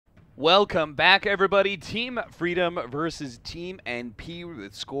Welcome back, everybody. Team Freedom versus Team NP.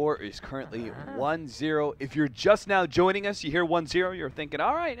 The score is currently 1-0. If you're just now joining us, you hear 1-0, you're thinking,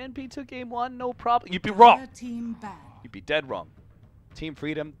 all right, NP took game one, no problem. You'd be wrong. You'd be dead wrong. Team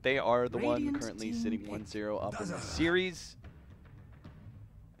Freedom, they are the one currently sitting 1-0 up in the series.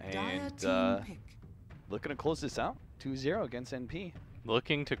 And looking to close this out, 2-0 against NP.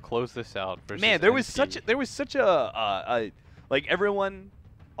 Looking to close this out versus Man, there NP. was such a like everyone,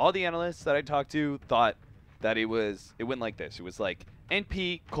 all the analysts that I talked to thought that it went like this. It was like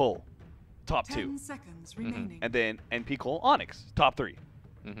NP Cole, top 2. Seconds remaining. And then NP Cole Onyx, top 3.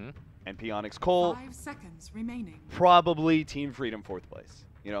 NP Onyx Cole, 5 seconds remaining. probably Team Freedom 4th place.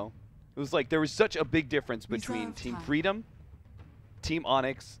 You know, it was like there was such a big difference between Reserve Team time. Freedom, Team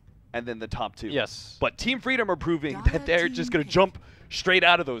Onyx, and then the top 2. Yes. But Team Freedom are proving that they're just going to Team jump straight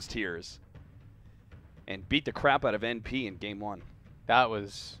out of those tiers and beat the crap out of NP in game 1. That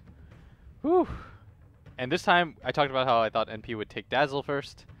was, whew. And this time, I talked about how I thought NP would take Dazzle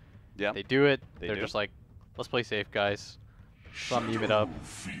first. Yeah. They do it. They They're do. just like, let's play safe, guys. So I'm meme it up.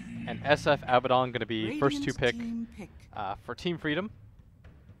 And SF Abaddon going to be first 2 pick Team pick. for Team Freedom.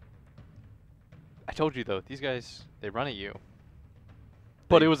 I told you, though, these guys, they run at you.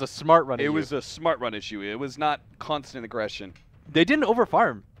 But it was a smart run at you. It was a smart run issue. It was not constant aggression. They didn't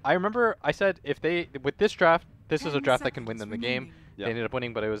overfarm. I remember I said if they, with this draft, this is a 10 draft that can win seconds them the game. remaining. Yeah. They ended up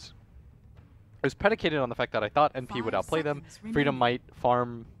winning, but it was predicated on the fact that I thought NP would 5 outplay them. seconds Freedom remaining. might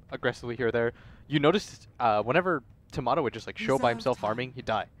farm aggressively here or there. You noticed whenever Tomato would just like show by Reserve himself time. farming, he'd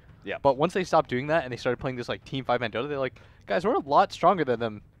die. Yeah. But once they stopped doing that and they started playing this like Team 5-man Dota, they're like, guys, we're a lot stronger than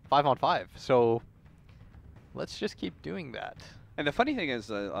them 5-on-5. So let's just keep doing that. And the funny thing is,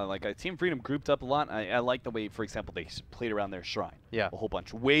 Team Freedom grouped up a lot. I like the way, for example, they played around their shrine. Yeah. A whole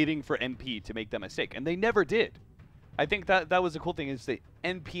bunch, waiting for NP to make that mistake. And they never did. I think that was the cool thing is that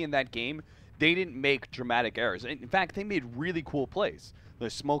NP in that game, they didn't make dramatic errors. In fact, they made really cool plays. The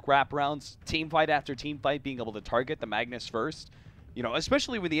smoke wraparounds, team fight after team fight, being able to target the Magnus first. You know,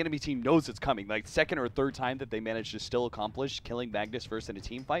 especially when the enemy team knows it's coming. Like, second or third time that they managed to still accomplish killing Magnus first in a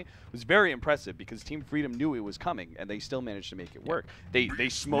team fight was very impressive because Team Freedom knew it was coming, and they still managed to make it work. They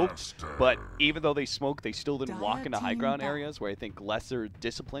smoked, but even though they smoked, they still didn't walk into high ground areas where I think lesser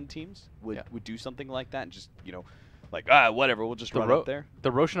disciplined teams would do something like that and just, you know, like, whatever, we'll just run up there.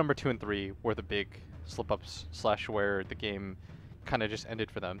 The Roshan number 2 and 3 were the big slip-ups / where the game kind of just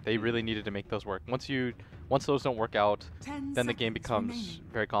ended for them. They really needed to make those work. Once those don't work out, 10 then the game seconds becomes remaining.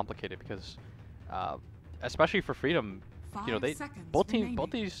 very complicated because, especially for Freedom, you know, 5 seconds both remaining.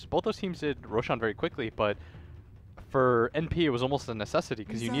 those teams did Roshan very quickly, but for NP it was almost a necessity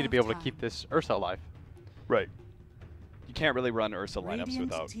because you need to be able to Reserve keep time. this Ursa alive. Right. You can't really run Ursa lineups Radiant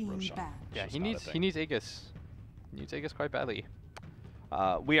without team Roshan. badge. Yeah, It's he just not a needs thing. Aegis. He needs Aegis quite badly.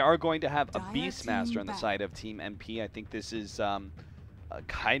 We are going to have a Dire Beastmaster team on the back. side of Team NP. I think this is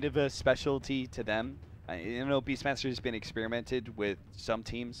kind of a specialty to them. You know, Beastmaster has been experimented with some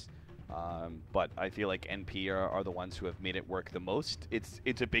teams, but I feel like NP are the ones who have made it work the most.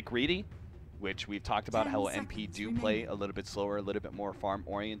 It's a bit greedy, which we've talked about 10 how seconds NP do play remaining. a little bit slower, a little bit more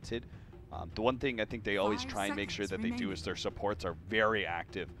farm-oriented. The one thing I think they always 5 try and make sure seconds that they do remaining. is their supports are very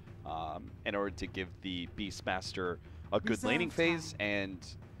active in order to give the Beastmaster a good Reserve laning phase time. and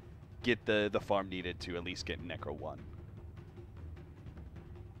get the farm needed to at least get Necro 1.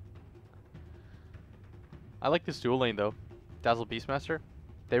 I like this dual lane though, Dazzle Beastmaster.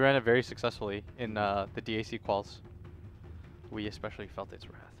 They ran it very successfully in the DAC quals. We especially felt its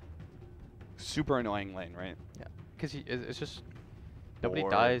wrath. Super annoying lane, right? Yeah, because it's just nobody Or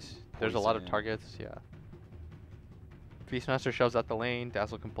dies. There's a lot of poison. targets. Yeah. Beastmaster shoves out the lane.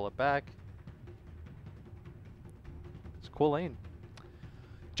 Dazzle can pull it back. It's a cool lane.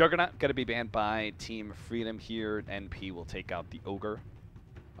 Juggernaut going to be banned by Team Freedom here. NP will take out the Ogre.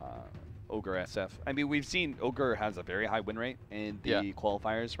 Ogre SF. I mean, we've seen Ogre has a very high win rate in the Yeah.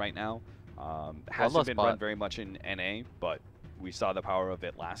 qualifiers right now. Hasn't been bot. run very much in NA, but we saw the power of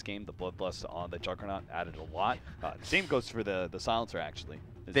it last game. The Bloodlust on the Juggernaut added a lot. Same goes for the Silencer, actually.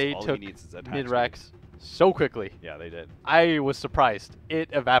 They all he took needs is attack mid speed. racks so quickly. Yeah, they did. I was surprised. It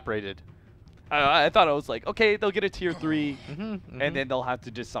evaporated. I thought I was like, okay, they'll get a tier 3, Mm-hmm, and then they'll have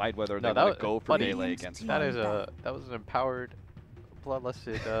to decide whether No, they want to that go was- for buddy, melee against that Team is that was an empowered,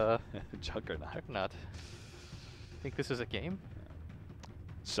 bloodlusted Juggernaut. Juggernaut. Think this is a game?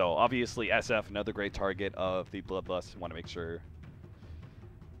 So obviously SF, another great target of the Bloodlust. Want to make sure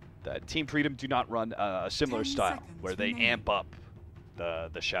that Team Freedom do not run a similar 10 style seconds where they remaining. amp up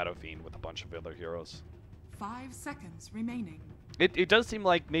the Shadow Fiend with a bunch of other heroes. 5 seconds remaining. It does seem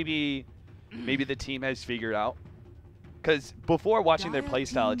like maybe the team has figured out Because before watching their Dire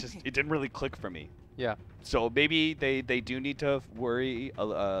playstyle, team it didn't really click for me. Yeah. So maybe they do need to worry.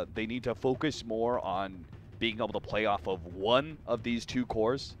 They need to focus more on being able to play off of one of these two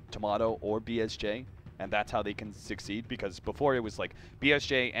cores, Tomato or BSJ, and that's how they can succeed. Because before it was like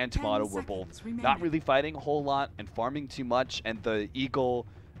BSJ and 10 Tomato were both seconds remaining. not really fighting a whole lot and farming too much, and the Eagle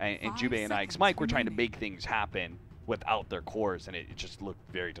and 5 Jube and Ix seconds Mike were trying to remaining. make things happen without their cores, and it just looked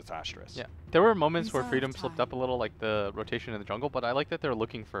very disastrous. Yeah. There were moments where Reserve Freedom slipped time. up a little, like the rotation in the jungle, but I like that they're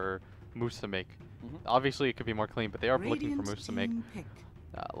looking for moves to make. Mhm. Obviously, it could be more clean, but they are looking for Radiant moves to make. team pick.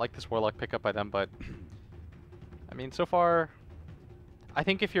 Like this Warlock pickup by them, but I mean, so far, I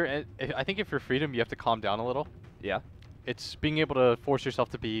think if you're Freedom, you have to calm down a little. Yeah. It's being able to force yourself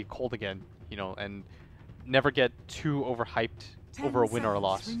to be cold again, you know, and never get too overhyped 10 over a win or a seconds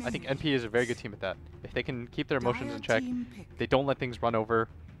loss. I think remaining. NP is a very good team at that. If they can keep their emotions Dire in check, team pick. they don't let things run over.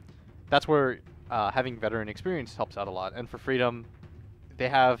 That's where having veteran experience helps out a lot. And for Freedom, they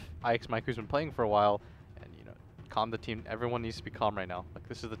have Ix Mike who's been playing for a while, and you know, calm the team. Everyone needs to be calm right now. Like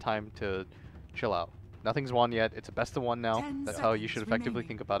this is the time to chill out. Nothing's won yet. It's a best of one now. 10 That's how you seconds should effectively remaining.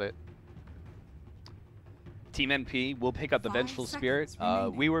 think about it. Team NP will pick up the 5 Vengeful Spirit. seconds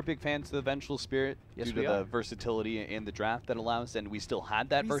remaining. We were big fans of the Vengeful Spirit Yes, due to we the are. versatility in the draft that allows, and we still had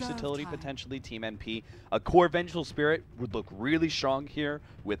that Reserve versatility time. potentially. Team NP, a core Vengeful Spirit would look really strong here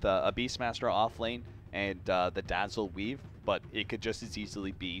with a Beastmaster off lane and the Dazzle Weave, but it could just as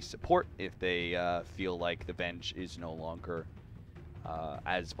easily be support if they feel like the Venge is no longer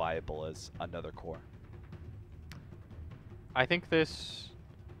as viable as another core. I think this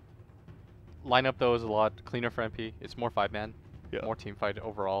lineup though is a lot cleaner for MP. It's more 5-man, more team fight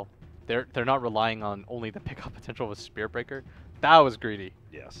overall. They're not relying on only the pickup potential of a Spirit Breaker. That was greedy.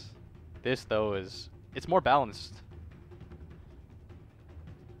 Yes. This though it's more balanced.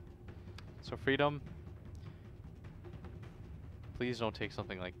 So Freedom, please don't take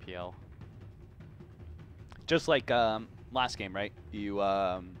something like PL. Just like last game, right? You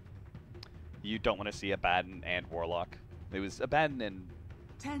don't want to see Abaddon and Warlock. It was Abaddon and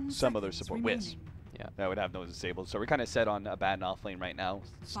 10 some other seconds support. Wisp. remaining. Yeah. That would have no disabled. So we're kind of set on Abaddon off lane right now.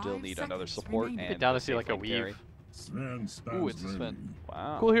 Still 5 need another seconds support remaining. and Get down a to see safe like a lane carry. weave. Sven stands Ooh, it's a ready. Sven.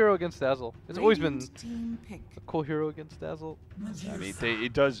 Wow. Cool hero against Dazzle. It's always been Radiant team pick. a cool hero against Dazzle. I mean,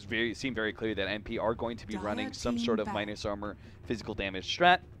 it does seem very clear that MP are going to be Dire running some team sort of back. minus armor physical damage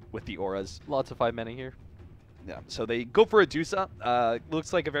strat with the auras. Lots of 5-men here. Yeah. So they go for a Dusa.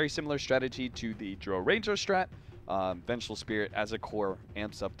 Looks like a very similar strategy to the Drow Ranger strat. Vengeful Spirit as a core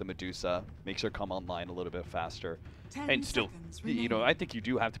amps up the Medusa, makes her come online a little bit faster. 10 And still, seconds you know, remaining. I think you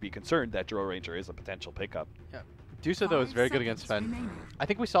do have to be concerned that Drow Ranger is a potential pickup. Dusa though is 5 very good against seconds Sven. remaining. I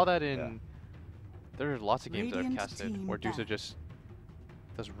think we saw that in. Yeah. There are lots of games that I've Radiant casted team where Dusa back. just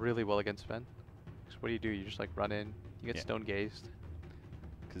does really well against Sven. So what do? You just like run in, you get Yeah. stone gazed.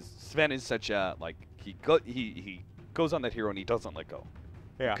 Because Sven is such a, like, he goes on that hero and he doesn't let go.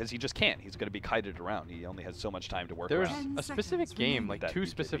 Because he just can't. He's going to be kited around. He only has so much time to work There's around. 10 a specific seconds game, remaining. like That two he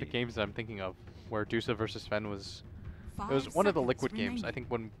could specific be. games that I'm thinking of, where Dusa versus Sven was. It was 5 one of the seconds Liquid games. I remaining.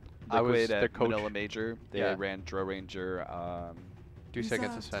 think when I was Liquid their at coach. Manila Major, they Yeah. ran Drow Ranger. Dusa against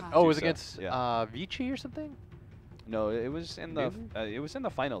Reserve Sven. time. Oh, it was Dusa, against yeah. Vici or something? No, it was in the Really? it was in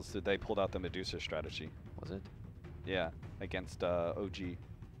the finals that they pulled out the Medusa strategy. Was it? Yeah, against OG.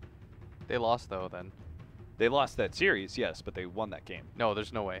 They lost though. Then They lost that series, yes, but they won that game. no,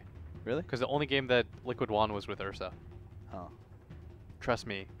 there's no way. Really? Because the only game that Liquid won was with Ursa. Oh. Trust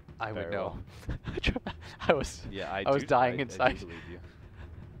me, I would Very know. well. I was. Yeah, I was dying I inside. do believe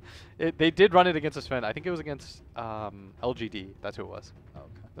you. They did run it against a Sven. I think it was against LGD. That's who it was. Oh, okay.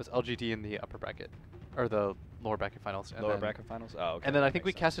 It was LGD in the upper bracket, or the lower bracket finals. And Lower then, bracket finals? Oh, okay. And then I that think we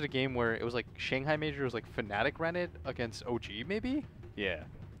makes sense. casted a game where it was like Shanghai Major was like Fnatic ran it against OG maybe, Yeah.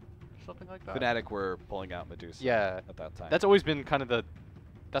 something like that. Fnatic were pulling out Medusa Yeah, at that time. that's always been kind of the.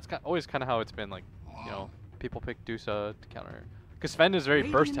 That's always kind of how it's been like. You know, people pick Dusa to counter. Because Sven is very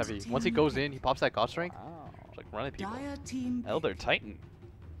burst Radiant heavy. Once he team goes pick. in, he pops that God strength. Wow. It's like running people. Dire team Elder pick. Titan.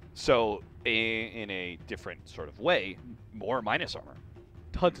 So, in a different sort of way, more minus armor.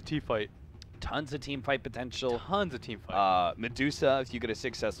 Tons of team fight. Tons of team fight potential. Tons of team fight. Medusa, if you get a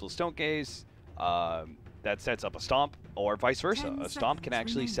successful Stone Gaze, that sets up a Stomp, or vice versa. 10 A Stomp can seconds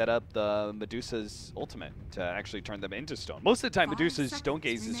actually remaining. set up the Medusa's ultimate to actually turn them into stone. Most of the time, 5 Medusa's Stone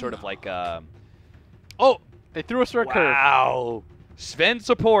seconds Gaze is sort of like, Oh, they threw a sword curve. wow! Sven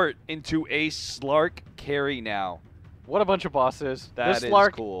support into a Slark carry now. What a bunch of bosses. That this is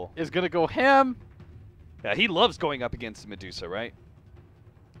Slark cool. is gonna go ham. Yeah, he loves going up against Medusa, right?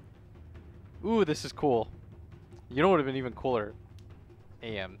 Ooh, this is cool. You know what would have been even cooler?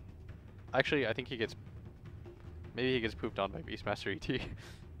 AM. Actually, I think he gets. Maybe he gets pooped on by Beastmaster ET.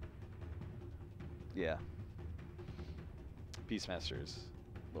 Yeah. Beastmaster's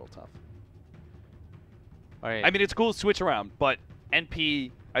a little tough. All right. I mean, it's cool to switch around, but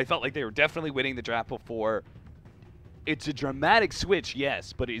NP, I felt like they were definitely winning the draft before. It's a dramatic switch,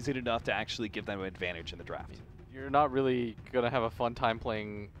 yes, but is it enough to actually give them an advantage in the draft? You're not really going to have a fun time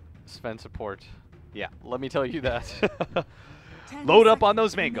playing Sven support. Yeah. Let me tell you that. 10 Load up on seconds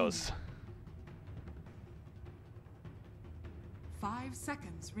those remaining. mangoes. 5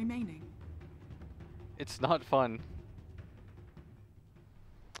 seconds remaining. It's not fun.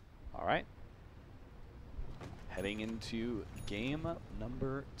 All right. Heading into game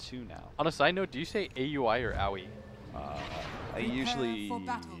number 2 now. On a side note, do you say AUI or AUI? I Prepare usually for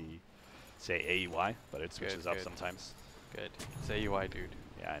battle. say AUI, but it switches up good. sometimes. Good. It's AUI, dude.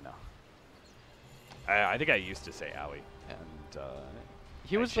 Yeah, I know. I think I used to say AUI, Yeah. and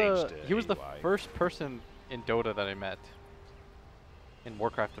He I was changed the to the AUI. first person in Dota that I met in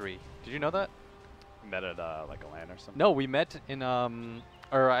Warcraft 3. Did you know that? Met at like a LAN or something. No, we met in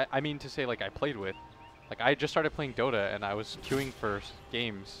or I mean to say like I played with. Like I just started playing Dota and I was queuing for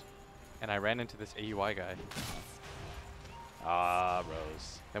games, and I ran into this AUI guy. Ah,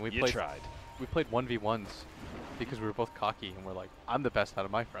 Rose. And we you played. tried. We played 1v1s because we were both cocky and we're like, I'm the best out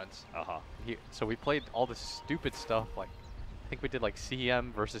of my friends. So we played all this stupid stuff. Like I think we did like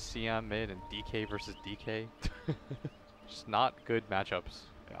CM versus CM mid and DK versus DK. Just not good matchups.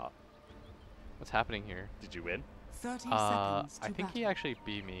 Yeah. What's happening here? Did you win? 30 seconds to I think he battle. actually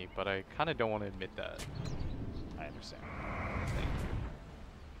beat me, but I kind of don't want to admit that. I understand.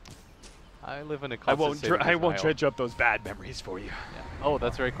 I live in a I constant won't. state of I won't denial. dredge up those bad memories for you. Yeah. Oh,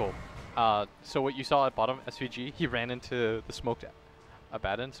 that's very cool. So what you saw at bottom SVG, he ran into the smoked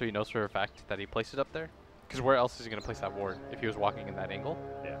Abaddon, so he knows for a fact that he placed it up there. Because where else is he going to place that ward if he was walking in that angle?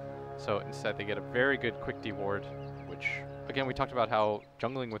 Yeah. So instead they get a very good quick D ward, which again we talked about how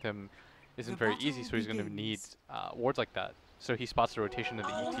jungling with him isn't The very battle easy, so he's going to need begins. wards like that. So he spots the rotation of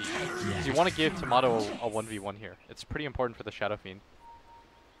the ET. Because you want to give Tomato a 1v1 here. It's pretty important for the Shadow Fiend.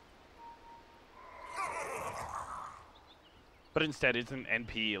 But instead, it's an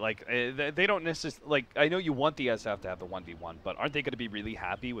NP. Like they don't necessarily like. I know you want the SF to have the 1v1, but aren't they going to be really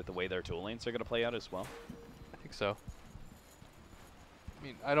happy with the way their tool lanes are going to play out as well? I think so. I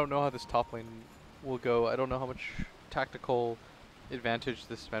mean, I don't know how this top lane will go. I don't know how much tactical advantage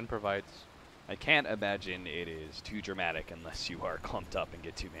this Sven provides. I can't imagine it is too dramatic unless you are clumped up and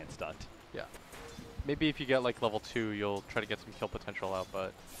get 2-man stunned. Yeah. Maybe if you get like level 2, you'll try to get some kill potential out,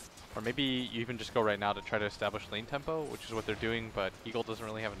 but... Or maybe you even just go right now to try to establish lane tempo, which is what they're doing, but Eagle doesn't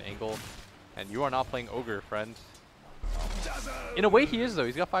really have an angle. And you are not playing Ogre, friend. In a way he is, though.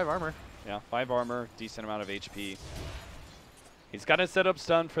 He's got 5 armor. Yeah, 5 armor, decent amount of HP. He's got a setup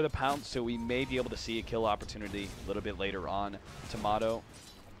stun for the pounce, so we may be able to see a kill opportunity a little bit later on. Tomato,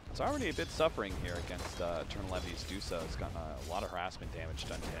 it's already a bit suffering here against Eternal Envy's Dusa. It's gotten a lot of harassment damage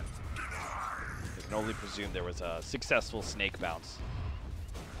done to him. We can only presume there was a successful snake bounce.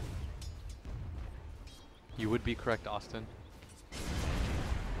 You would be correct, Austin.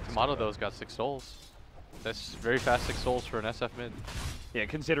 Tomato, though's got 6 souls. That's very fast 6 souls for an SF mid. Yeah,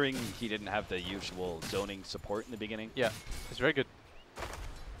 considering he didn't have the usual zoning support in the beginning. Yeah, it's very good.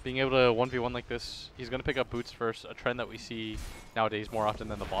 Being able to 1v1 like this, he's going to pick up boots first, a trend that we see nowadays more often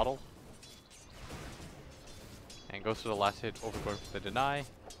than the bottle. And goes to the last hit, overgoing for the deny.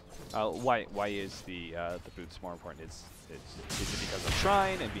 Why is the boots more important? Is it because of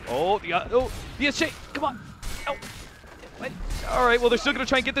Shrine and BSJ, come on! Oh. All right, well they're still gonna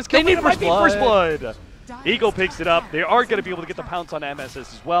try and get this kill. They need It might be first first blood. Eagle picks it up. They are gonna be able to get the pounce on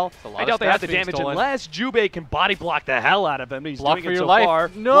MSS as well. A lot I of doubt they have stats the being damage stolen. unless Jubei can body block the hell out of him. He's Block doing for it your so life.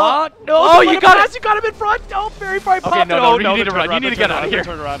 far. No. What? No! Oh, you got it. You got him in front. No, very far. Okay, no, you need to the run. You turnaround, need to get out of the here.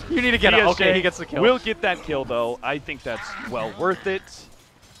 turnaround. You need to get out. Okay, BSJ he gets the kill. Will get that kill though. I think that's well worth it.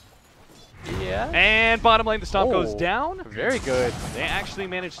 Yeah. And bottom lane, the stomp goes Oh, down. Very good. They actually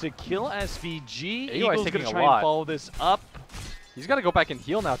managed to kill SVG. AUI is Eagle's taking going to a try lot. and follow this up. He's got to go back and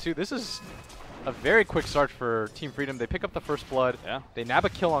heal now, too. This is a very quick start for Team Freedom. They pick up the first blood. Yeah. They nab a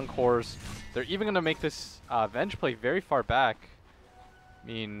kill on cores. They're even going to make this Venge play very far back. I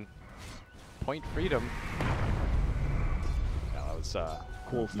mean, point Freedom. Yeah, that was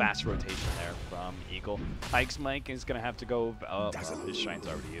cool, fast rotation there from Eagle. Ike's Mike is going to have to go. Well, his Shrine's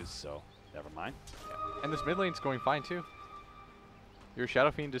already used, so never mind. And this mid lane's going fine, too. Your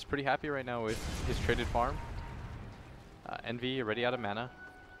Shadow Fiend is pretty happy right now with his traded farm. Envy already out of mana.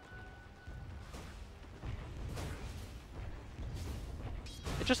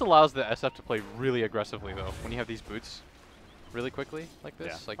 It just allows the SF to play really aggressively, though, when you have these boots really quickly like this.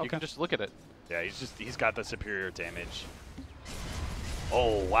 Yeah. Like, you can just look at it. Yeah, he's got the superior damage.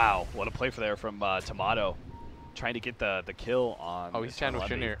 Oh wow, what a play for there from Tomato, trying to get the kill on. Oh, he's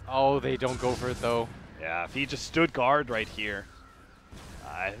sandwiched in here. Oh, they don't go for it though. Yeah, if he just stood guard right here,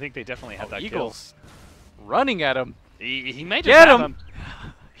 I think they definitely had that Eagles running at him. He may just Get have him.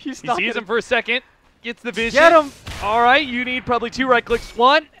 He sees him for a second, gets the vision. Get him. All right, you need probably 2 right clicks.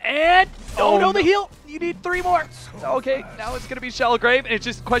 1 and Oh, no, no. the heal. You need 3 more. Okay, now it's gonna be shallow grave, and it's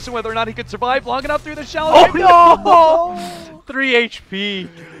just a question whether or not he could survive long enough through the shallow grave. no! 3 HP.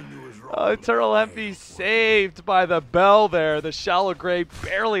 Eternal Envy saved by the bell there. The shallow grave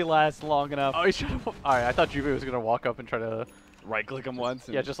barely lasts long enough. Oh, he should have. All right, I thought Juve was gonna walk up and try to, Right click him once.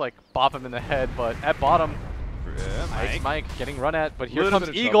 And yeah, just like bop him in the head. But at bottom, yeah, Mike getting run at. But here Little comes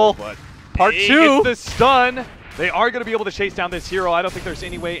bit of Eagle. trouble, but Part he 2. gets the stun. They are going to be able to chase down this hero. I don't think there's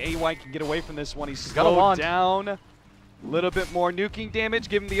any way AY can get away from this one. He's got a slowed wand. down. A little bit more nuking damage.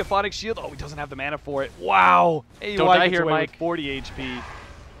 Give him the Aphotic Shield. Oh, he doesn't have the mana for it. Wow. AY Don't die gets here, away Mike. with 40 HP.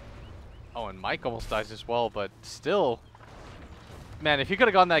 Oh, and Mike almost dies as well. But still, man, if he could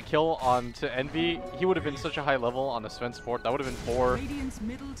have gotten that kill onto Envy, he would have been such a high level on the Sven support. That would have been 4. Radiant's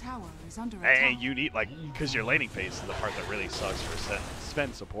middle tower is under Hey, attack. you need, like, because your laning phase is the part that really sucks for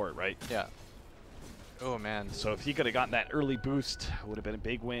Sven support, right? Yeah. Oh man. So if he could have gotten that early boost, it would have been a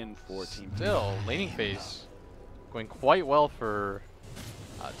big win for Team Still, laning phase going quite well for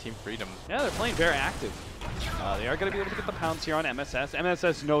Team Freedom. Yeah, they're playing very active. They are going to be able to get the pounds here on MSS.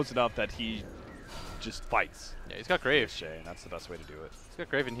 MSS knows enough that he just fights. Yeah, he's got Grave. Shay, and that's the best way to do it. He's got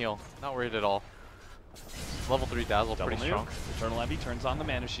Grave and heal. Not worried at all. Level 3 Dazzle, Double pretty nuke. strong. Eternal Envy turns on the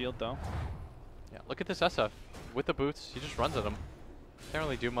mana shield, though. Yeah, look at this SF. With the boots, he just runs at him. Can't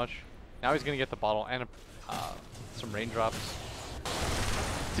really do much. Now he's going to get the bottle and some raindrops.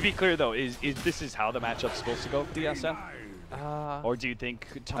 To be clear, though, is this is how the matchup's supposed to go for the SF? Or do you think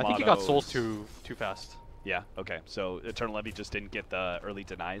I think he got souls Tomatoes- too fast. Yeah, okay. So Eternal Envy just didn't get the early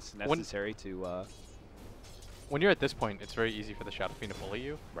denies necessary to... When you're at this point, it's very easy for the Shadow Fiend to bully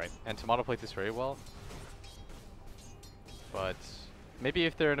you. Right. And Tomato played this very well. But maybe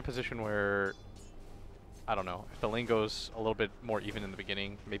if they're in a position where, I don't know, if the lane goes a little bit more even in the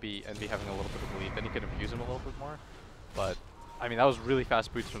beginning, maybe Envy having a little bit of a lead, then he could have used him a little bit more. But, I mean, that was really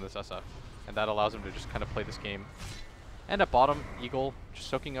fast boots from this SF. And that allows him to just kind of play this game. And at bottom, Eagle just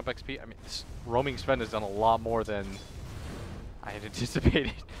soaking up XP. I mean, this roaming Sven has done a lot more than I had anticipated.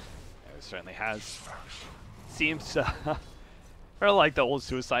 Yeah, it certainly has. Seems or like the old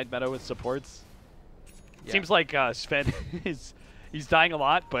suicide meta with supports. Yeah. Seems like Sven he's dying a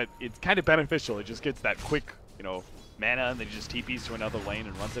lot, but it's kind of beneficial. It just gets that quick, mana, and then he just TPs to another lane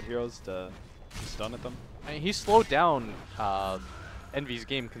and runs at heroes to stun at them. I mean, he slowed down Envy's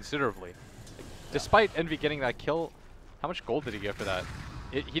game considerably. Like, despite Envy getting that kill, how much gold did he get for that?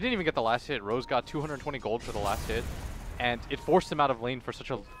 He didn't even get the last hit. Rose got 220 gold for the last hit, and it forced him out of lane for such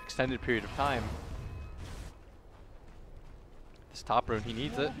an extended period of time. This top rune, he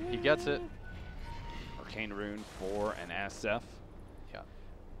needs it. He gets it. Arcane Rune for an SF. Yeah.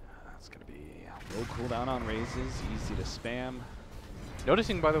 That's going to be low cooldown on raises, easy to spam.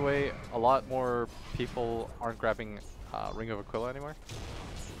 Noticing, by the way, a lot more people aren't grabbing Ring of Aquila anymore.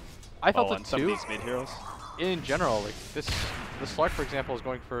 I felt on it some of too. these mid heroes. In general, like the Slark, for example, is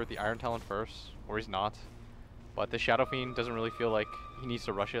going for the Iron Talon first, or he's not. But the Shadow Fiend doesn't really feel like he needs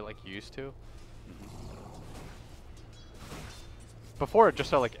to rush it like he used to. Before, it just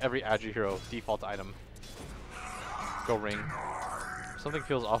felt like every Agi hero default item. Go ring. Something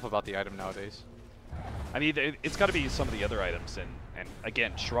feels off about the item nowadays. I mean, it's got to be some of the other items, and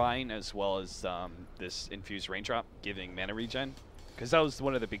again, Shrine as well as this Infused Raindrop giving mana regen. Because that was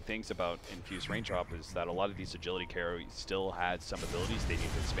one of the big things about Infused Raindrop is that a lot of these agility carries still had some abilities they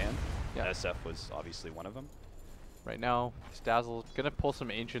needed to expand. Yeah. SF was obviously one of them. Right now, this Dazzle gonna pull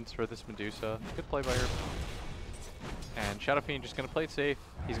some Ancients for this Medusa. Good play by her. And Shadow Fiend just gonna play it safe.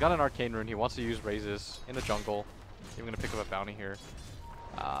 He's got an Arcane Rune. He wants to use Raises in the jungle. Even gonna pick up a bounty here.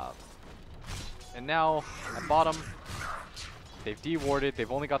 And now, at bottom, they've de-warded.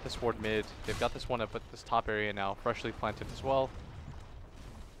 They've only got this ward mid. They've got this one up at this top area now, freshly planted as well.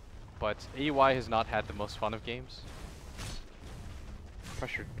 But AUI has not had the most fun of games.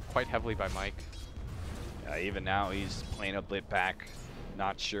 Pressured quite heavily by Mike. Even now, he's playing a blit back.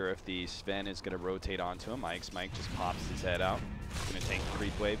 Not sure if the Sven is going to rotate onto him. Mike just pops his head out. Going to take the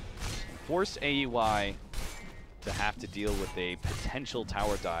creep wave. Force AUI to have to deal with a potential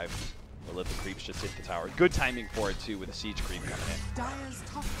tower dive. Or let the creeps just hit the tower. Good timing for it, too, with a siege creep coming in. Dire's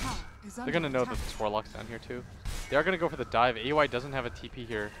top tower is They're under gonna know that attack. this Warlock's down here too. They are going to go for the dive. AUI doesn't have a TP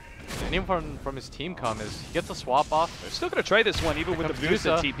here. Anyone from his team come is he gets a swap off. They're still going to try this one, even Here with the comes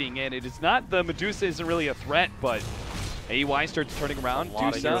Medusa Medusa. TPing in. It is not, the Medusa isn't really a threat, but AUI starts turning around. A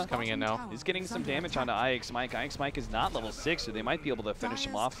lot of heroes Medusa coming in now. is getting some damage onto IX Mike. IX Mike is not level 6, so they might be able to finish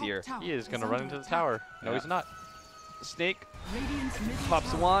him off here. He is going to run into the tower. No, Yeah. he's not. Snake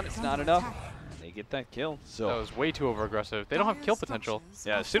pops one, it's not enough. They get that kill. So That was way too over-aggressive. They don't have kill potential.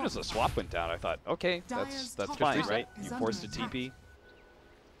 yeah, as soon as the swap went down, I thought, okay, that's fine, right? You forced a TP.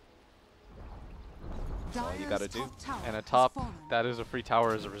 That's all you gotta do. And a top, that is a free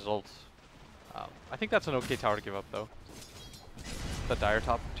tower as a result. I think that's an okay tower to give up, though. The Dire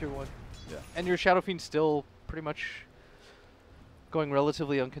top tier 1. Yeah. And your Shadow Fiend's still pretty much going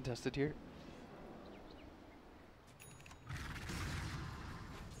relatively uncontested here.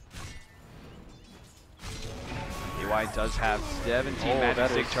 AY does have 17 Oh, magic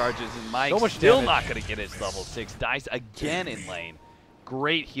that stick is charges, and Mike so much still damage. not going to get his level 6. Dies again in lane.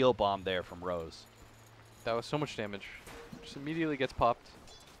 Great heal bomb there from Rose. That was so much damage. Just immediately gets popped.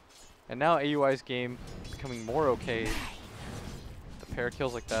 And now AUI's game becoming more okay. The pair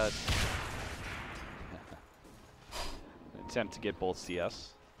kills like that. Attempt to get both CS.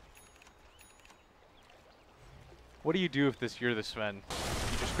 What do you do if you're the Sven?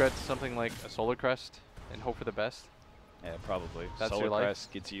 You just get something like a Solar Crest and hope for the best? Yeah, probably. That's Solar your life?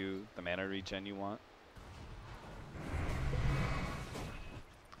 Crest gets you the mana regen you want.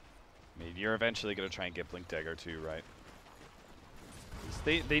 I mean, you're eventually going to try and get Blink Dagger too, right?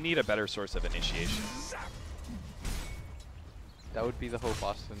 'Cause they need a better source of initiation. That would be the hope,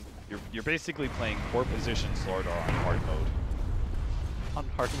 Austin. You're basically playing 4 positions Slardar on hard mode. On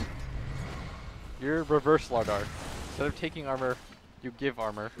hard. You're reverse Lardar. Instead of taking armor, you give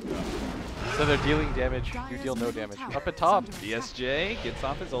armor. Instead of dealing damage, you deal no damage. Up at top, BSJ gets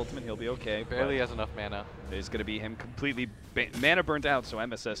off his ultimate, he'll be okay. barely but has enough mana. there's going to be him completely mana burnt out, so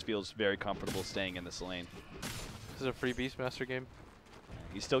MSS feels very comfortable staying in this lane. This is a free Beastmaster game.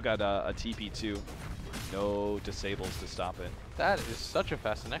 He's still got a TP too. No disables to stop it. That is such a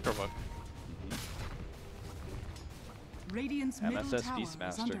fast Necrobook. Radiant's MSS middle tower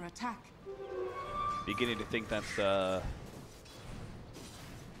Beastmaster. is under attack. Beginning to think that's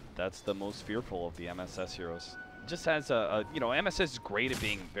the most fearful of the MSS heroes. Just has you know, MSS is great at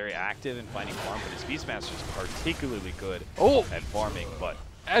being very active and finding farm, but his Beastmaster is particularly good at farming. But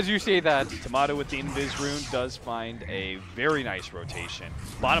As you say that, Tomato with the Invis rune does find a very nice rotation.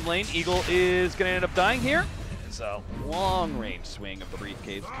 Bottom lane, Eagle is going to end up dying here. It's a long range swing of the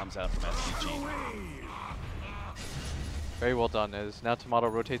briefcase comes out from SVG. very well done as now Tomato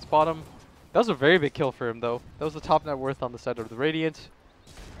rotates bottom. That was a very big kill for him though. That was the top net worth on the side of the Radiant.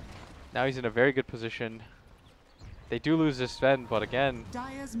 Now he's in a very good position. They do lose this Sven, but again,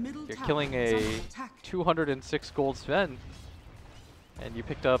 Dire's middle you're tower killing is under a attack. 206 gold Sven. And you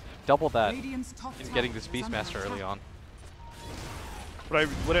picked up double that Radiant's top in tower getting this is under Beastmaster early attack. on.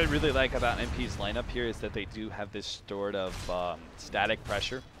 What I really like about MP's lineup here is that they do have this sort of static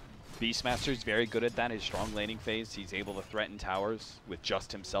pressure. Beastmaster's very good at that, his strong laning phase. He's able to threaten towers with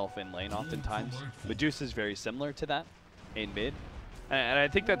just himself in lane oftentimes. Medusa's very similar to that in mid. And I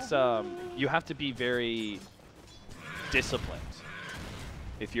think that's, you have to be very disciplined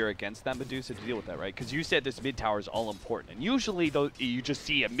if you're against that Medusa to deal with that, right? Because you said this mid tower is all important. And usually though, you just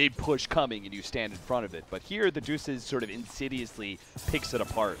see a mid push coming and you stand in front of it. But here, the Medusa sort of insidiously picks it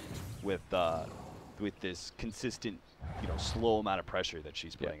apart with this consistent, you know, slow amount of pressure that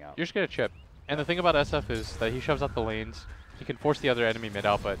she's putting out. You're just gonna chip. And the thing about SF is that he shoves out the lanes. He can force the other enemy mid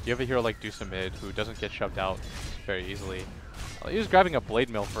out, but you have a hero like Dusa mid who doesn't get shoved out very easily. He was grabbing a Blade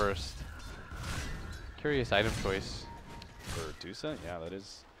Mill first. Curious item choice. For Dusa, yeah, that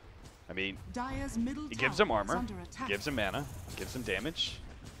is. I mean, Dire's middle he gives tower him is armor, under attack. gives him mana, gives him damage.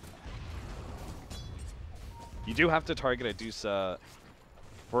 You do have to target a Dusa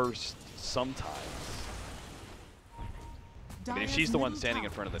first sometimes. I mean, if Dire's she's the one middle standing in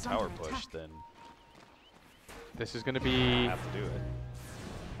front of the tower tower is under push, attack. then This is gonna you be have to do it.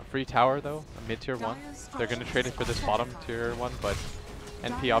 a free tower though, a mid tier 1. They're gonna trade it for this bottom tier 1, but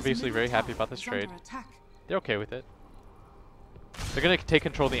NP Dire's obviously middle very happy tower about this is under trade. attack. They're okay with it. They're gonna take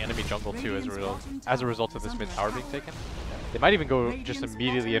control of the enemy jungle too as a result of this mid tower being taken. They might even go just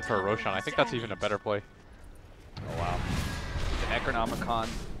immediately in for a Roshan. I think that's even a better play. Oh wow. The Necronomicon,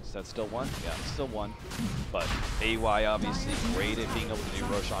 is that still one? Yeah, it's still one. But AY obviously great at being able to do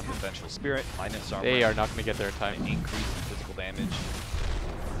Roshan with Vengeful Spirit, minus armor. They are not gonna get there in An time. increase in physical damage.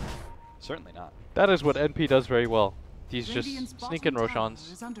 Certainly not. That is what NP does very well. He's Radiant's just sneaking bottom tower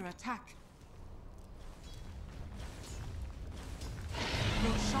Roshans. is under attack.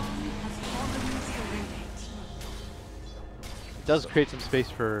 Roshan has fallen to the Radiant. It does create some space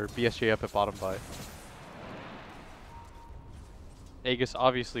for BSJ up at bottom by. Aegis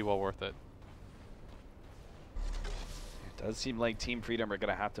obviously well worth it. It does seem like Team Freedom are going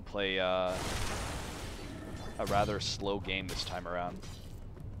to have to play a rather slow game this time around.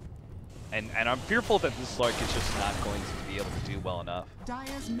 And I'm fearful that this Slark is just not going to be able to do well enough.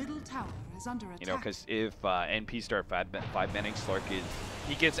 Dire's middle tower is under attack. You know, because if NP start five-manning, Slark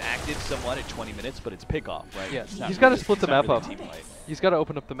he gets active somewhat at 20 minutes, but it's pick-off, right? Yeah, It's not he's got to really- split the it's not map up. really team fight. He's got to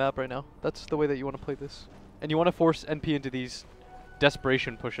open up the map right now. That's the way that you want to play this. And you want to force NP into these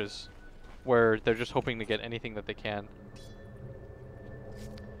Desperation pushes where they're just hoping to get anything that they can.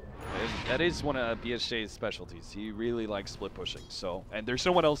 That is one of BSJ's specialties. He really likes split pushing. So, and there's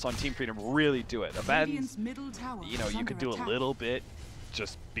no one else on Team Freedom really do it. Radiant's middle tower You know, is you under could do attack. a little bit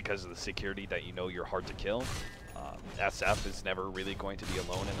just because of the security that you know you're hard to kill. SF is never really going to be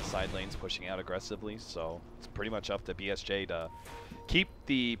alone in the side lanes pushing out aggressively, so it's pretty much up to BSJ to keep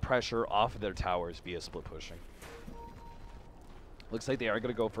the pressure off of their towers via split pushing. Looks like they are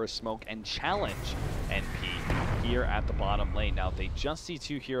going to go for a smoke and challenge NP here at the bottom lane. Now, they just see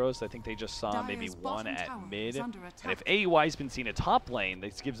 2 heroes. I think they just saw maybe Dire's one bottom at tower mid. is under And attack. if AUI's been seen at top lane,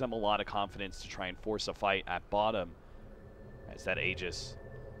 this gives them a lot of confidence to try and force a fight at bottom. As that Aegis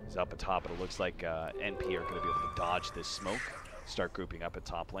is up at top, but it looks like NP are going to be able to dodge this smoke, start grouping up at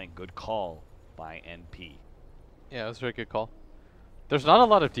top lane. Good call by NP. Yeah, that was a very good call. There's not a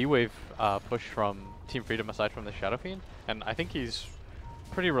lot of D-Wave push from Team Freedom aside from the Shadow Fiend, and I think he's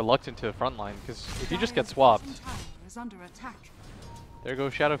pretty reluctant to frontline, because if you just get Dire's swapped, bottom tower is under attack. there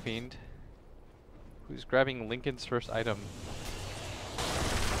goes Shadow Fiend, who's grabbing Lincoln's first item.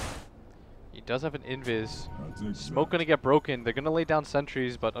 He does have an invis. Smoke gonna get broken. They're gonna lay down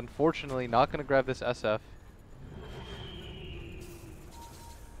sentries, but unfortunately not gonna grab this SF.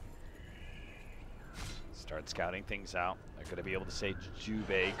 Start scouting things out. They're going to be able to say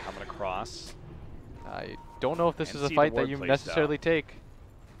Juve coming across. I don't know if this And is a see the fight that ward you plays necessarily take.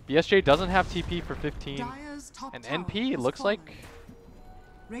 BSJ doesn't have TP for 15, Dire's top and tower NP has looks fallen. like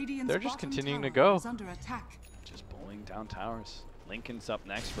Radiant's they're just bottom continuing to tower go. is under attack. Just pulling down towers. Lincoln's up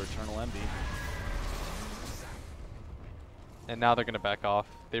next for Eternal Envy. and now they're gonna back off.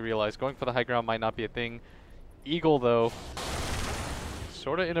 They realize going for the high ground might not be a thing. Eagle though,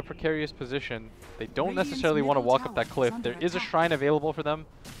 sort of in a precarious position. They don't Radiant's necessarily want to middle walk up tower that cliff. is There under is a attack. shrine available for them,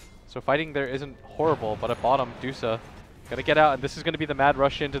 so fighting there isn't horrible. But at bottom, Dusa gonna get out, and this is gonna be the mad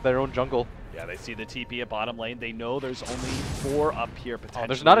rush into their own jungle. Yeah, they see the TP at bottom lane. They know there's only 4 up here potentially. Oh,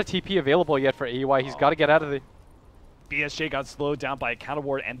 there's not a TP available yet for AUI. He's got to get out of the. BSJ got slowed down by a counter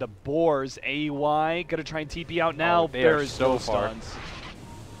ward and the boars. AUI gonna try and TP out now. they There are is so no far. stuns.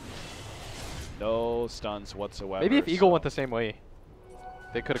 No stuns whatsoever. Maybe if Eagle so- went the same way,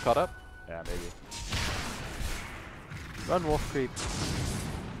 they could have caught up. Yeah, maybe. Run, Wolf Creep.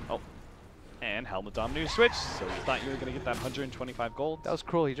 Oh. And Helmet Dominator switch. So you thought you were gonna get that 125 gold. That was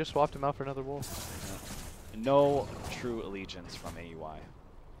cruel. He just swapped him out for another wolf. No true allegiance from AUI.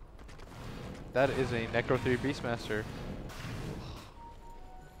 That is a Necro 3 Beastmaster.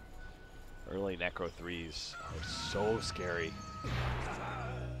 Early Necro 3s are so scary.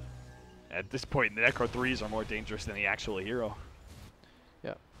 At this point, the Necro 3s are more dangerous than the actual hero.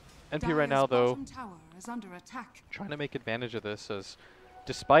 Yeah. NP right now, Dire's though, bottom tower is under attack. trying to make advantage of this, as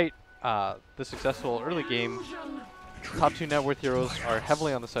despite the successful early game, top 2 net worth heroes are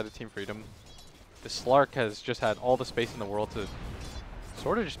heavily on the side of Team Freedom. The Slark has just had all the space in the world to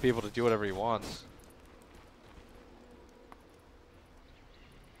sort of just be able to do whatever he wants.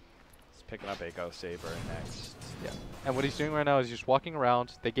 He's picking up Echo Saber next. Yeah. And what he's doing right now is just walking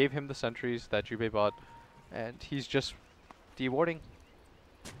around. They gave him the sentries that Jubei bought, and he's just de-warding.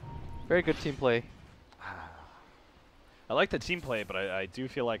 Very good team play. I like the team play, but I do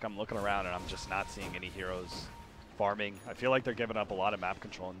feel like I'm looking around and I'm just not seeing any heroes farming. I feel like they're giving up a lot of map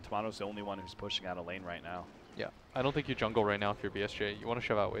control, and Tomato's the only one who's pushing out a lane right now. Yeah. I don't think you jungle right now if you're BSJ. You want to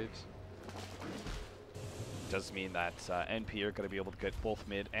shove out waves. Does mean that NP are going to be able to get both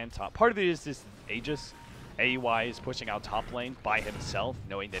mid and top. Part of it is this Aegis. AUI is pushing out top lane by himself,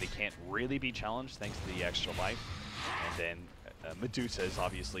 knowing that he can't really be challenged thanks to the extra life. And then Medusa is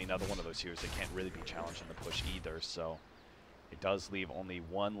obviously another one of those heroes that can't really be challenged in the push either. So it does leave only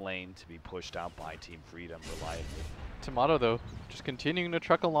one lane to be pushed out by Team Freedom reliably. Tomato, though, just continuing to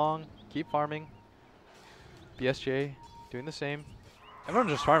truck along, keep farming. BSJ doing the same.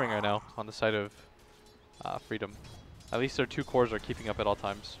 Everyone's just farming right now on the side of Freedom. At least their 2 cores are keeping up at all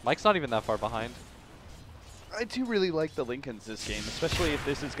times. Mike's not even that far behind. I do really like the Lincolns this game, especially if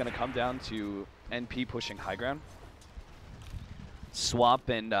this is going to come down to NP pushing high ground. Swap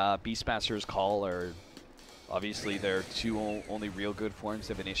and Beastmaster's Call are Obviously, they're two only real good forms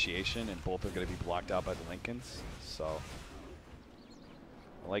of initiation, and both are going to be blocked out by the Lincolns. So,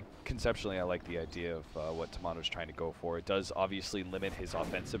 conceptually, I like the idea of what Tomato's trying to go for. It does obviously limit his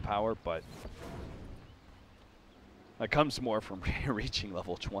offensive power, but that comes more from reaching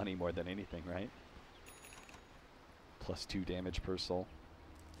level 20 more than anything, right? +2 damage per soul.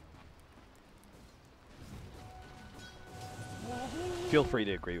 Feel free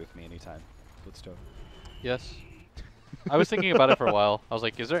to agree with me anytime. Let's do it. Yes. I was thinking about it for a while. I was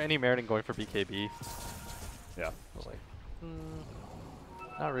like, is there any merit in going for BKB? Yeah. I was like,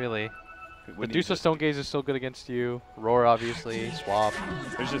 not really. When you Medusa Stone Gaze is still good against you. Roar, obviously. Swap.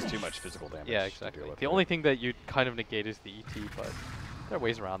 there's just too much physical damage. Yeah, to exactly. deal with The it. only thing that you kind of negate is the ET, but there are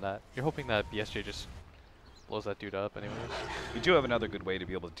ways around that. You're hoping that BSJ just blows that dude up anyways. You do have another good way to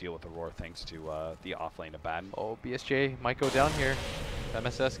be able to deal with the roar thanks to the offlane of Baden. Oh, BSJ might go down here.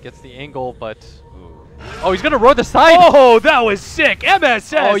 MSS gets the angle, but... Ooh. Oh, he's going to roar the side! Oh, that was sick!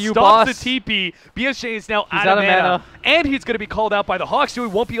 MSS Oh, you stops boss. the TP. BSJ is now He's out of out of mana. mana. And he's going to be called out by the Hawks, so he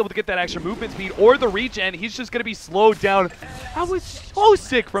won't be able to get that extra movement speed or the regen. He's just going to be slowed down. That was so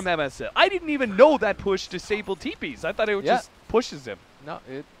sick from MSS. I didn't even know that push disabled TPs. I thought it Yeah. just pushes him. No,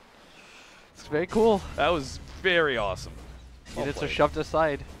 it's very cool. That was very awesome. Well Units are played. shoved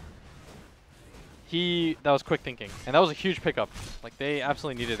aside. That was quick thinking, and that was a huge pickup. Like, they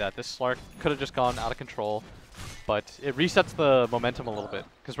absolutely needed that. This Slark could have just gone out of control, but it resets the momentum a little bit.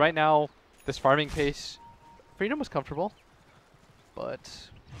 Because right now, this farming pace, Freedom was comfortable, but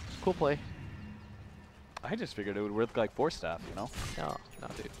cool play. I just figured it would work like Force Staff, you know? No,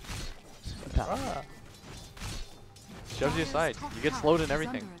 dude. Ah. Shoves you aside. You get slowed in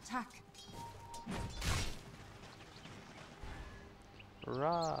everything.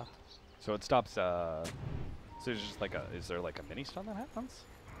 Rah. So it stops, so it's just like is there like a mini stun that happens?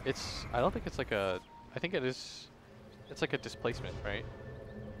 I don't think it's like a, I think it is, it's like a displacement, right?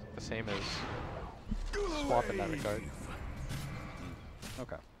 The same as swap in that regard.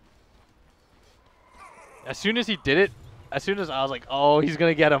 Okay. As soon as he did it, as soon as I was like, oh, he's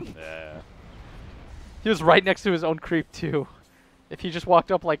going to get him. Yeah. He was right next to his own creep too. If he just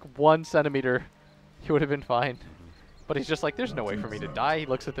walked up like 1 centimeter, he would have been fine. But he's just like, there's no way for me to die. He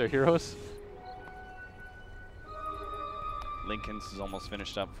looks at their heroes. Lincoln's is almost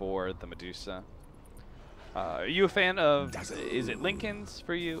finished up for the Medusa. Are you a fan of, is it Lincoln's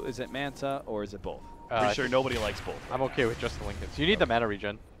for you, is it Manta, or is it both? Pretty sure nobody likes both. I'm okay with just the Lincolns. You need the mana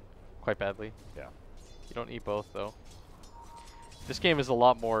regen quite badly. Yeah. You don't need both though. This game is a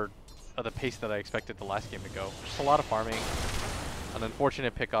lot more of the pace that I expected the last game to go. Just a lot of farming. An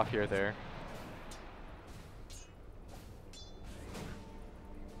unfortunate pick off here or there.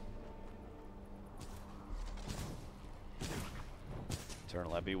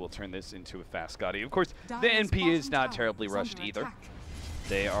 Eternal Ebby will turn this into a fast Scotty. Of course, the Dire's NP is bottom not tower terribly is rushed under either. attack.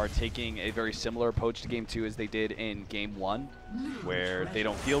 They are taking a very similar approach to Game 2 as they did in Game 1, where they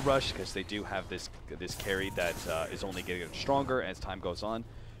don't feel rushed because they do have this carry that is only getting stronger as time goes on.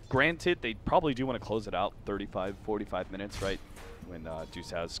 Granted, they probably do want to close it out 35, 45 minutes, right? When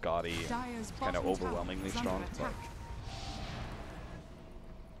Deuce has Scotty Dire's kind of bottom tower overwhelmingly is under strong. But attack.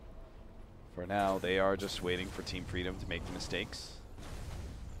 for now, they are just waiting for Team Freedom to make the mistakes.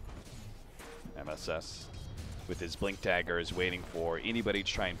 MSS with his Blink Dagger is waiting for anybody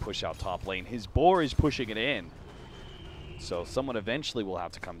to try and push out top lane. His Boar is pushing it in. So someone eventually will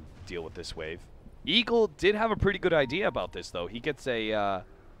have to come deal with this wave. Eagle did have a pretty good idea about this though. He gets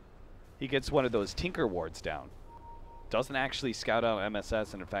one of those Tinker wards down. Doesn't actually scout out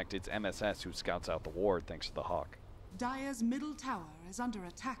MSS, and in fact it's MSS who scouts out the ward thanks to the Hawk. Dire's middle tower is under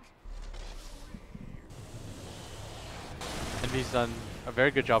attack. And he's done a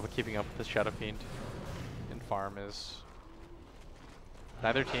very good job of keeping up with the Shadow Fiend in farm. Is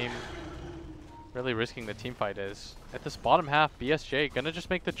neither team really risking the team fight is. At this bottom half, BSJ gonna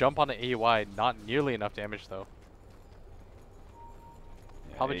just make the jump on the AUI, not nearly enough damage though.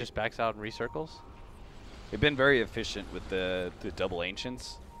 Yeah, Probably just backs out and recircles. They've been very efficient with the double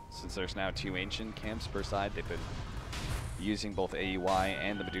Ancients. Since there's now 2 Ancient camps per side, they've been using both AUI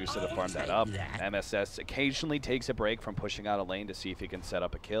and the Medusa to farm that up. MSS occasionally takes a break from pushing out a lane to see if he can set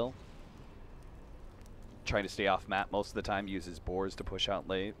up a kill. Trying to stay off map most of the time, uses boars to push out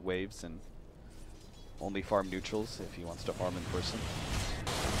waves and only farm neutrals if he wants to farm in person.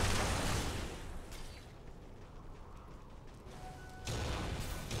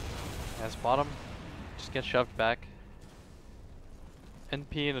 As bottom just gets shoved back.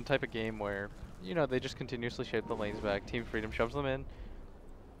 NP in a type of game where, you know, they just continuously shape the lanes back. Team Freedom shoves them in.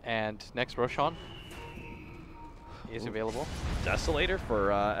 And next Roshan is available. Desolator for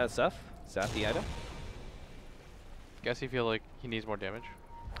SF. Is that the item? Guess you feel like he needs more damage.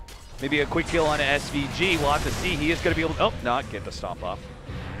 Maybe a quick kill on SVG. We'll have to see. He is going to be able to, not get the stomp off.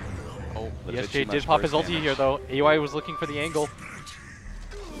 Oh, Little bit ESJ too did much pop his burst ulti damage. here though. AY was looking for the angle.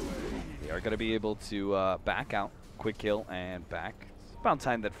 We are going to be able to back out. Quick kill and back. It's about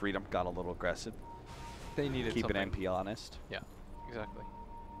time that Freedom got a little aggressive. They needed Keep something. an MP honest. Yeah, exactly.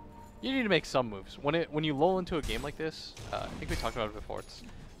 You need to make some moves. When you lull into a game like this, I think we talked about it before. It's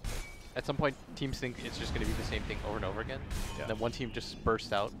at some point teams think it's just going to be the same thing over and over again. Yeah. Then one team just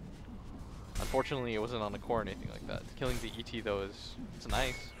bursts out. Unfortunately, it wasn't on the core or anything like that. Killing the ET though it's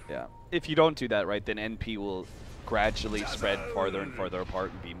nice. Yeah. If you don't do that right, then NP will gradually spread farther and farther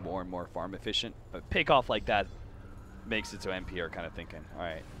apart and be more and more farm efficient. But pick off like that makes it so NP are kind of thinking, all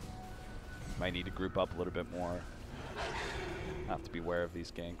right, might need to group up a little bit more. Have to be aware of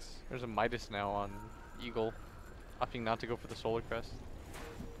these ganks. There's a Midas now on Eagle, opting not to go for the Solar Crest.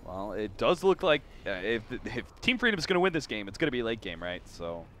 Well, it does look like if Team Freedom is going to win this game, it's going to be late game, right?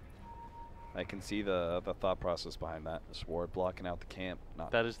 So I can see the thought process behind that. This ward blocking out the camp.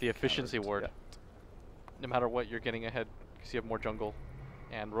 Not That is the efficiency countered. ward. Yeah. No matter what, you're getting ahead because you have more jungle.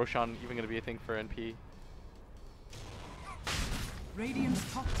 And Roshan even going to be a thing for NP.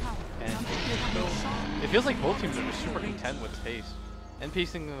 Radiant's top tower is And under attack. it feels like both teams are just super content with the pace. NP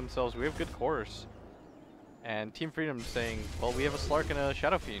thinking to themselves, we have good cores. And Team Freedom saying, well, we have a Slark and a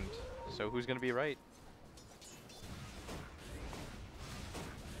Shadow Fiend. So who's going to be right?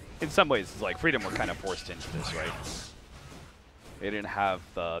 In some ways, it's like Freedom were kind of forced into this, right? They didn't have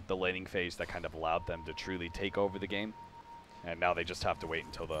the laning phase that kind of allowed them to truly take over the game. And now they just have to wait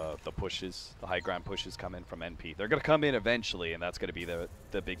until the pushes, the high ground pushes come in from NP. They're going to come in eventually, and that's going to be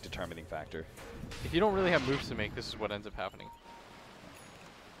the big determining factor. If you don't really have moves to make, this is what ends up happening.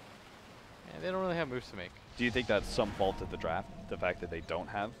 And they don't really have moves to make. Do you think that's some fault of the draft? The fact that they don't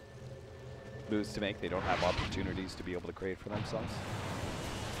have moves to make? They don't have opportunities to be able to create for themselves?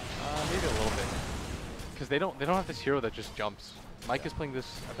 Maybe a little bit. Because they don't have this hero that just jumps. Mike is playing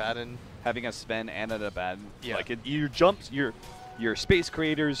this Abaddon. Having a Sven and an Abaddon, Yeah. like your jumps, your space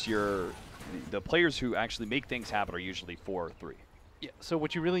creators, the players who actually make things happen are usually 4 or 3. Yeah. So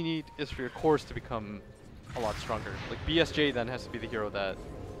what you really need is for your cores to become a lot stronger. Like BSJ then has to be the hero that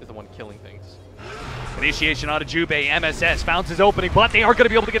is the one killing things. Initiation out of Jube, MSS founds his opening, but they are going to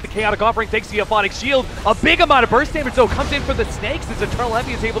be able to get the Chaotic Offering thanks to the Aphotic Shield. A big amount of burst damage though comes in for the Snakes as Eternal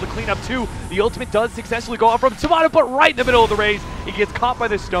Envy is able to clean up 2. The ultimate does successfully go off from Tomato, but right in the middle of the raise, he gets caught by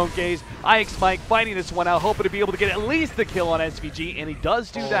the Stone Gaze. IX Mike fighting this one out, hoping to be able to get at least the kill on SVG, and he does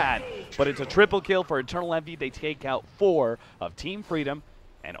do that. But it's a triple kill for Eternal Envy. They take out 4 of Team Freedom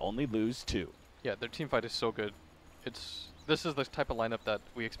and only lose 2. Yeah, their team fight is so good. This is the type of lineup that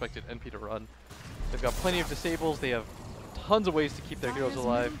we expected NP to run. They've got plenty of disables. They have tons of ways to keep their heroes Dire's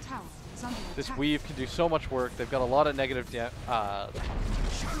alive. middle tower is under This attack. weave can do so much work. They've got a lot of negative armor.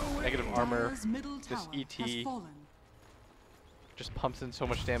 Dire's middle This tower ET has fallen. just pumps in so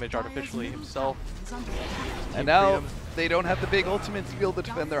much damage Dire's artificially middle himself. tower is under attack. And now Freedom. they don't have the big ultimate to be able to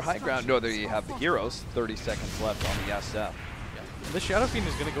defend their high ground, nor do you have the heroes. 30 seconds left on the SF. Yeah. And this Shadow Fiend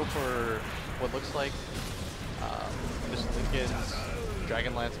is going to go for what looks like this Lincoln's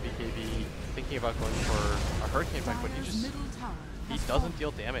Dragonlance BKB, thinking about going for a Hurricane Mech, but Dire's middle tower he has doesn't fallen.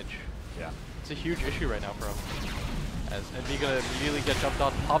 deal damage. Yeah. It's a huge issue right now for him. As NV gonna immediately get jumped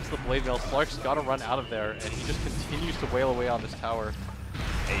on, pops the Blade Mail, Slark's gotta run out of there, and he just continues to wail away on this tower.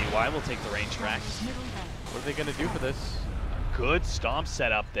 AUI will take the range track. Dire's middle tower. What are they gonna do for this? Good stomp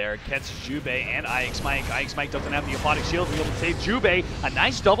setup there. Gets Jube and IX Mike. IX Mike doesn't have the Aphotic Shield to be able to save Jube. A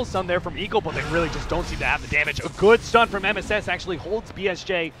nice double stun there from Eagle, but they really just don't seem to have the damage. A good stun from MSS actually holds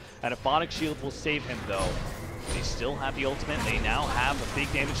BSJ. An Aphotic Shield will save him though. They still have the ultimate. They now have a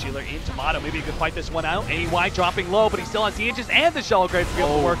big damage dealer in Tomato. Maybe he could fight this one out. AY dropping low, but he still has the inches and the Shallow Grave to be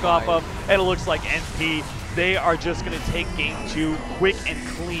able to work off of. And it looks like NP, they are just going to take game 2 quick and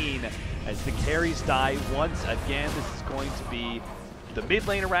clean. As the carries die once again, this is going to be the mid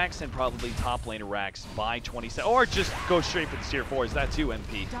laner racks and probably top laner racks by 27. Or just go straight for the tier 4s. That too,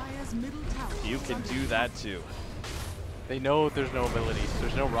 NP. Dire's middle tower You is can under do that too. They know there's no abilities,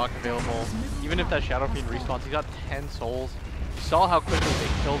 there's no rock available. Even if that Shadow Fiend respawns, he's got 10 souls. You saw how quickly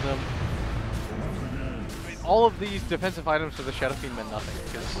they killed him. I mean, all of these defensive items for the Shadow Fiend meant nothing,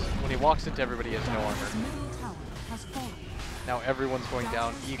 because when he walks into everybody, he has no Dire's armor. middle tower has fallen. Now everyone's going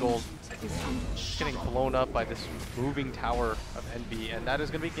down. Eagle Is under getting blown up by this moving tower of NB, and that is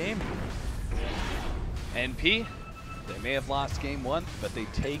going to be game. NP, they may have lost game 1, but they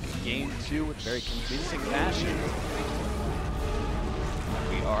take game 2 with very convincing fashion.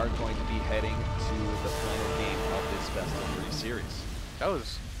 We are going to be heading to the final game of this best of 3 series. That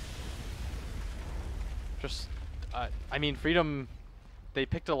was just I mean, Freedom, they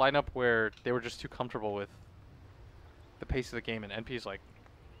picked a lineup where they were just too comfortable with the pace of the game, and NP's like,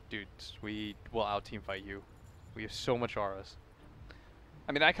 dudes, we will out-team fight you. We have so much auras.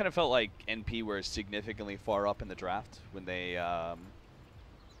 I mean, I kind of felt like NP were significantly far up in the draft when they, I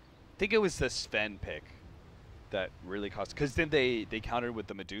think it was the Sven pick that really cost, because then they countered with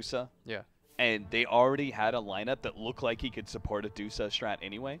the Medusa, Yeah. and they already had a lineup that looked like he could support a Dusa strat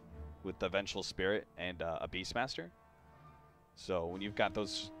anyway, with the Vengeful Spirit and a Beastmaster. So when you've got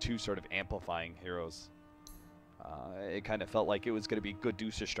those two sort of amplifying heroes, it kind of felt like it was going to be good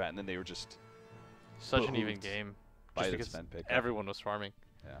Dusa strat, and then they were just Such an even behooved game. by Just the because Sven pick. everyone was farming.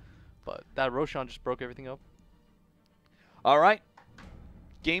 Yeah. But that Roshan just broke everything up. All right.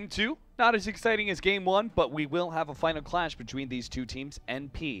 Game 2, not as exciting as Game 1, but we will have a final clash between these two teams,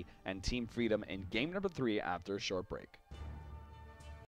 NP and Team Freedom, in Game number 3 after a short break.